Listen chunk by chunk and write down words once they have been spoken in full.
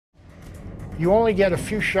You only get a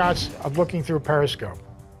few shots of looking through a periscope.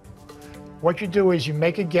 What you do is you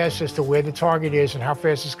make a guess as to where the target is and how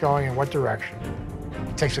fast it's going and what direction.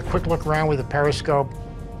 Takes a quick look around with a periscope.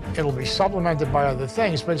 It'll be supplemented by other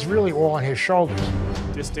things, but it's really all on his shoulders.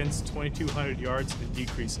 Distance 2,200 yards and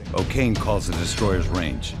decreasing. O'Kane calls the destroyer's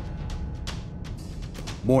range.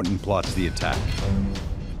 Morton plots the attack.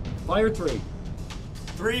 Fire 3.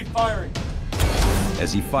 3 firing.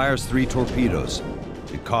 As he fires 3 torpedoes,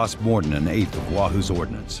 it costs Morton an eighth of Wahoo's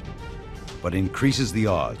ordnance, but increases the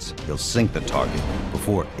odds he'll sink the target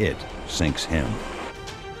before it sinks him.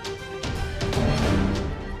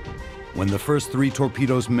 When the first 3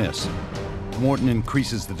 torpedoes miss, Morton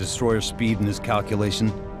increases the destroyer's speed in his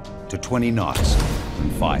calculation to 20 knots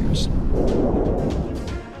and fires.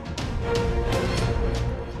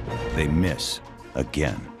 They miss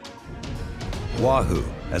again. Wahoo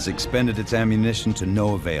has expended its ammunition to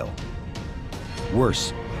no avail.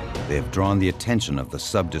 Worse, they have drawn the attention of the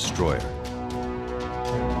sub-destroyer.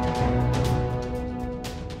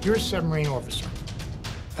 You're a submarine officer.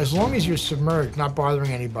 As long as you're submerged, not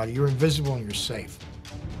bothering anybody, you're invisible and you're safe.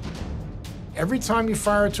 Every time you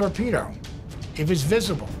fire a torpedo, if it's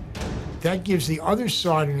visible, that gives the other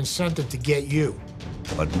side an incentive to get you.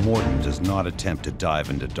 But Morton does not attempt to dive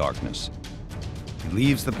into darkness. He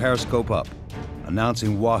leaves the periscope up,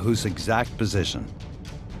 announcing Wahoo's exact position.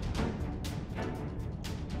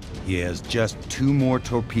 He has just 2 more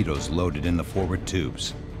torpedoes loaded in the forward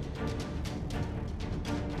tubes.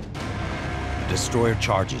 The destroyer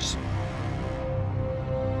charges.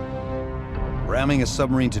 Ramming a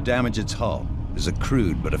submarine to damage its hull is a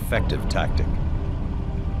crude but effective tactic.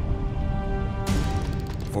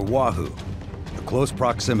 For Wahoo, the close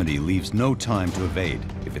proximity leaves no time to evade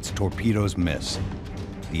if its torpedoes miss.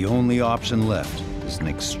 The only option left is an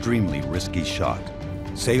extremely risky shot.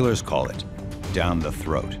 Sailors call it down the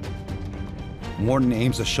throat. Morton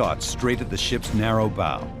aims a shot straight at the ship's narrow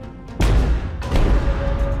bow.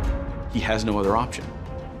 He has no other option.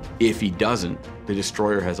 If he doesn't, the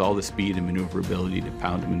destroyer has all the speed and maneuverability to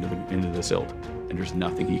pound him into the silt, and there's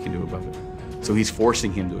nothing he can do about it. So he's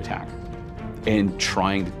forcing him to attack and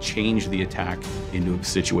trying to change the attack into a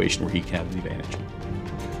situation where he can have the advantage.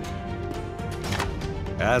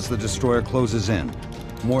 As the destroyer closes in,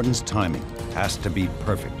 Morton's timing has to be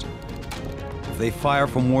perfect. If they fire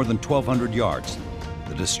for more than 1,200 yards,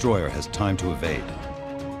 the destroyer has time to evade.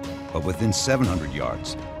 But within 700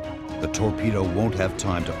 yards, the torpedo won't have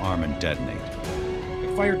time to arm and detonate.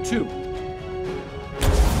 I fired 2.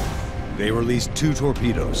 They release 2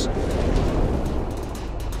 torpedoes.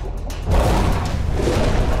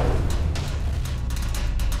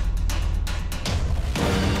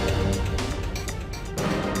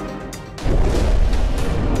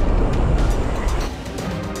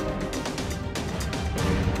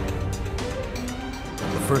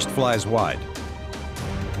 The first flies wide.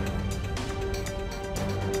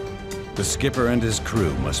 The skipper and his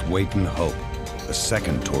crew must wait and hope the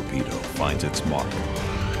second torpedo finds its mark.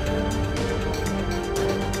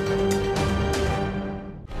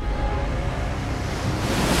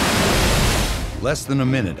 Less than a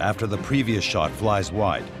minute after the previous shot flies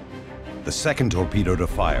wide, the second torpedo to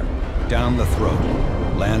fire, down the throat,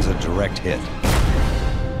 lands a direct hit.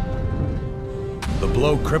 The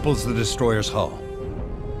blow cripples the destroyer's hull.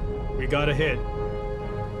 We got a hit.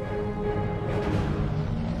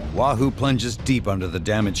 Wahoo plunges deep under the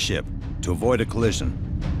damaged ship to avoid a collision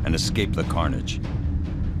and escape the carnage.